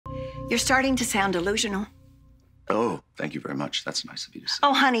You're starting to sound delusional. Oh, thank you very much. That's nice of you to say.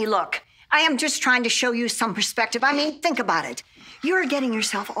 Oh, honey, look. I am just trying to show you some perspective. I mean, think about it. You're getting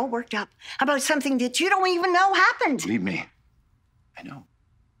yourself all worked up about something that you don't even know happened. Believe me, I know.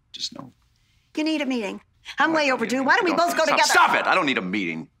 Just know. You need a meeting. I'm way overdue. Why don't we both go together? Stop it! I don't need a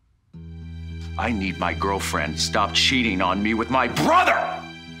meeting. I need my girlfriend to stop cheating on me with my brother!